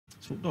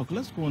So, Doc,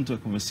 let's go on to a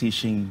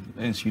conversation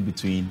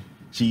between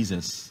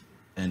Jesus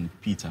and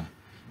Peter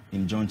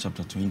in John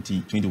chapter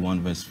 21,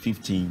 verse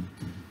 15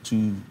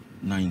 to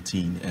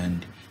 19.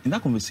 And in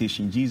that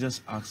conversation,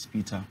 Jesus asked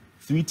Peter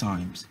 3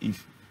 times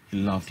if he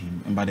loved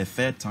him. And by the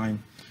 3rd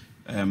time,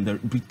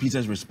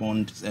 Peter's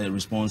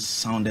response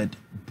sounded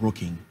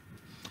broken.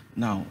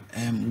 Now,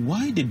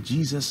 why did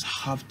Jesus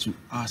have to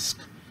ask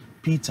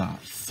Peter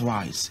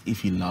thrice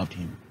if he loved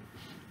him?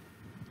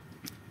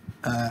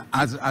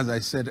 As I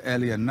said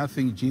earlier,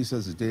 nothing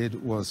Jesus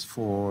did was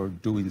for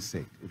doing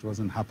sake. It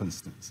wasn't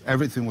happenstance.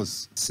 Everything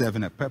was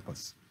serving a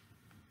purpose.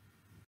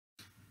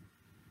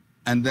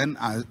 And then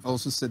I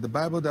also said the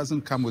Bible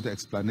doesn't come with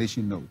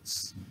explanation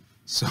notes.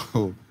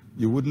 So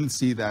you wouldn't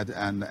see that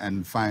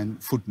and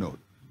find footnote.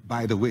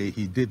 By the way,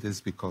 he did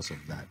this because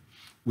of that.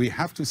 We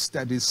have to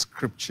study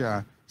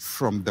Scripture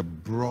from the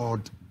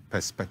broad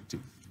perspective.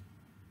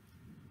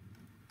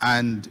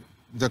 And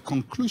the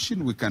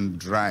conclusion we can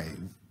drive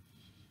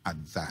at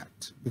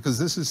that, because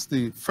this is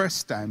the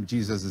first time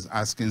Jesus is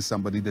asking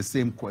somebody the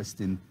same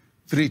question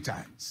 3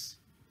 times.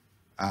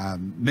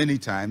 Many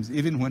times,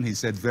 even when he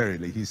said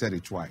verily, he said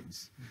it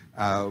twice.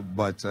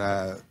 But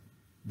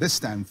this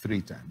time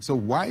 3 times. So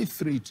why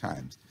 3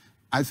 times?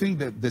 I think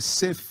that the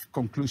safe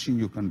conclusion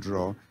you can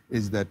draw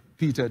is that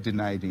Peter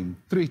denied him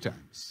 3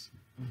 times.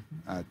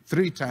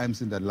 3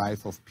 times in the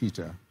life of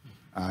Peter,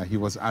 he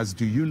was asked,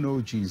 do you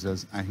know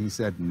Jesus? And he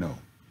said no.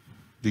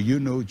 Do you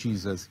know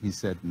Jesus? He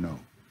said no.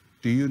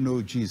 Do you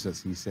know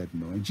Jesus? He said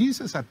no. And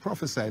Jesus had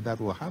prophesied that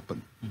will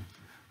happen.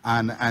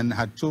 And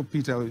had told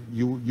Peter,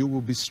 you will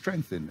be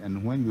strengthened.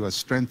 And when you are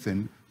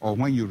strengthened, or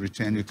when you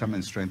return, you come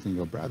and strengthen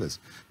your brothers.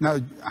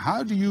 Now,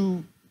 how do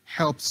you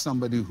help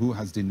somebody who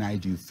has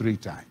denied you 3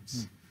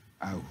 times,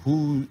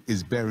 who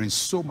is bearing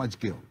so much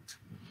guilt?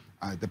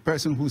 The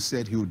person who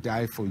said he would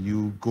die for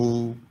you,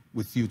 go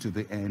with you to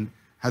the end,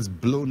 has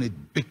blown it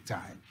big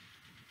time.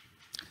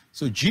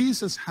 So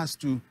Jesus has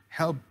to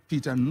help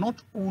Peter not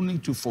only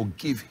to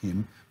forgive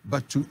him,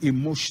 but to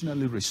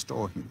emotionally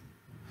restore him.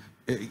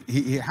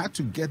 He had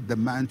to get the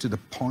man to the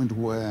point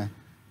where,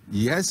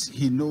 yes,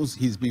 he knows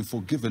he's been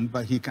forgiven,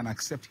 but he can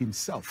accept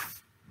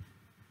himself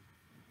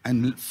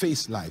and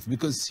face life,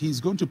 because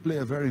he's going to play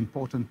a very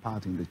important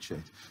part in the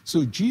church.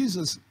 So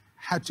Jesus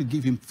had to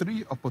give him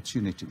 3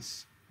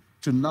 opportunities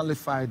to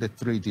nullify the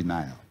 3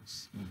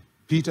 denials.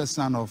 Peter,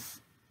 son of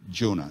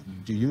Jonah,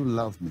 do you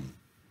love me?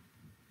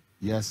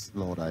 Yes,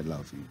 Lord, I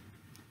love you.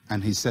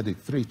 And he said it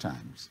 3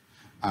 times.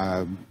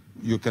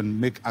 You can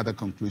make other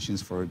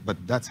conclusions for it, but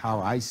that's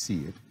how I see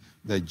it,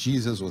 that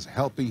Jesus was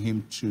helping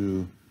him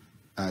to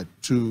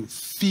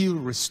feel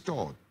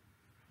restored.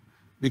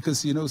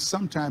 Because, you know,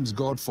 sometimes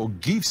God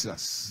forgives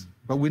us,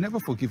 but we never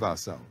forgive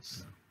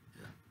ourselves.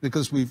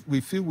 Because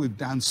we feel we've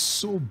done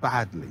so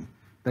badly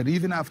that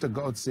even after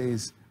God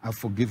says, I've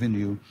forgiven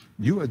you,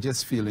 you are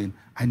just feeling,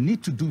 I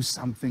need to do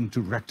something to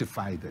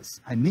rectify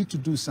this. I need to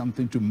do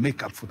something to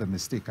make up for the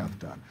mistake I've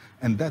done.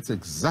 And that's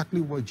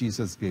exactly what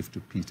Jesus gave to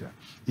Peter.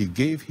 He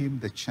gave him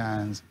the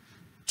chance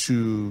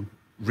to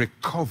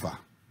recover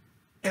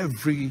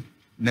every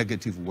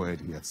negative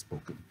word he had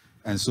spoken.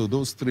 And so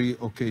those 3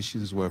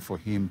 occasions were for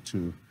him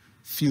to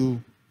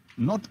feel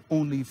not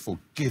only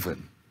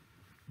forgiven,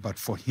 but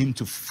for him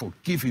to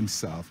forgive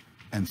himself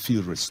and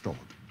feel restored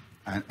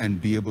and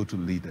be able to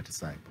lead the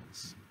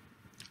disciples.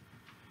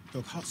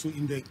 Doc, so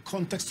in the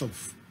context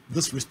of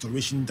this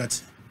restoration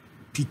that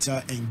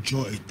Peter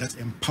enjoyed, that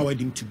empowered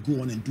him to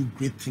go on and do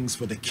great things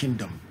for the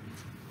kingdom,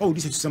 what would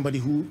you say to somebody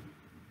who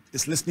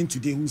is listening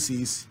today who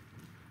says,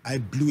 I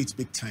blew it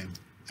big time.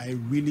 I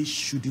really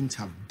shouldn't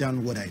have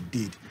done what I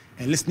did.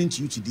 And listening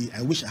to you today,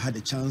 I wish I had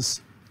the chance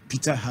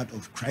Peter had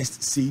of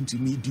Christ saying to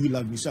me, do you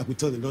love me? So I could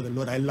tell the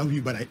Lord, I love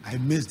you, but I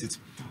missed it.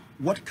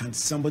 What can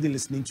somebody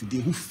listening today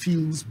who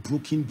feels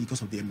broken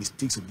because of their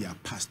mistakes of their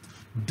past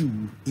do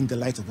in the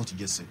light of what you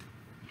just said?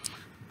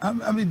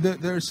 I mean,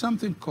 there is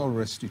something called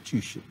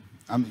restitution.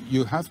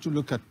 You have to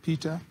look at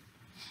Peter.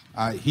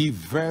 He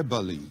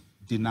verbally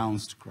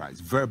denounced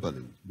Christ,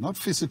 verbally, not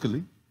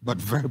physically, but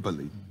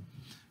verbally.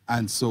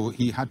 And so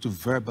he had to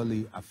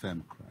verbally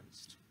affirm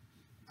Christ.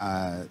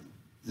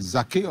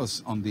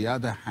 Zacchaeus, on the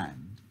other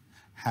hand,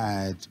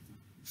 had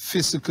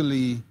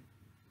physically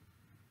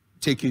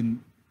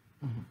taken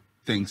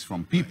things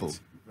from people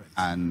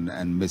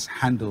and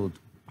mishandled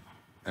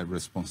a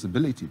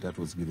responsibility that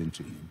was given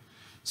to him.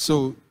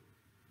 So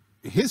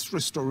his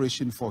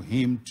restoration for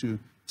him to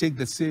take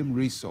the same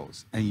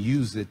resource and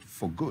use it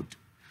for good.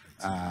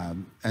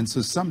 And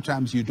so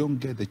sometimes you don't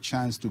get the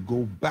chance to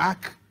go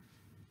back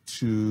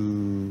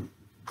to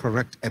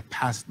correct a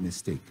past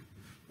mistake,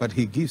 but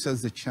he gives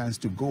us the chance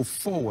to go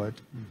forward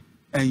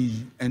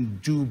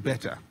and do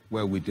better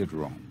where we did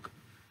wrong.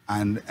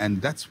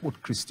 And that's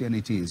what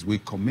Christianity is. We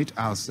commit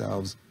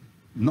ourselves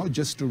not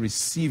just to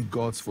receive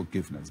God's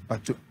forgiveness,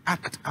 but to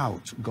act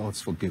out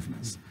God's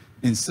forgiveness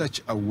in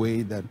such a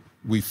way that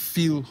we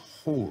feel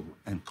whole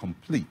and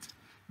complete,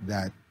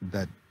 that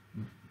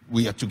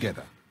we are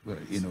together.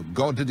 You know,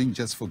 God didn't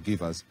just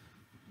forgive us.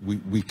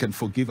 We can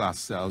forgive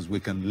ourselves. We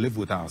can live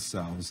with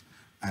ourselves.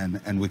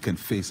 and we can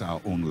face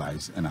our own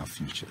lives and our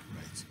future.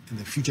 Right. And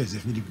the future is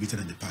definitely greater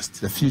than the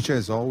past. The future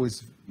is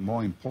always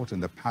more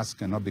important. The past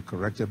cannot be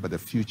corrected, but the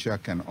future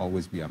can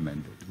always be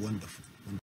amended. Wonderful.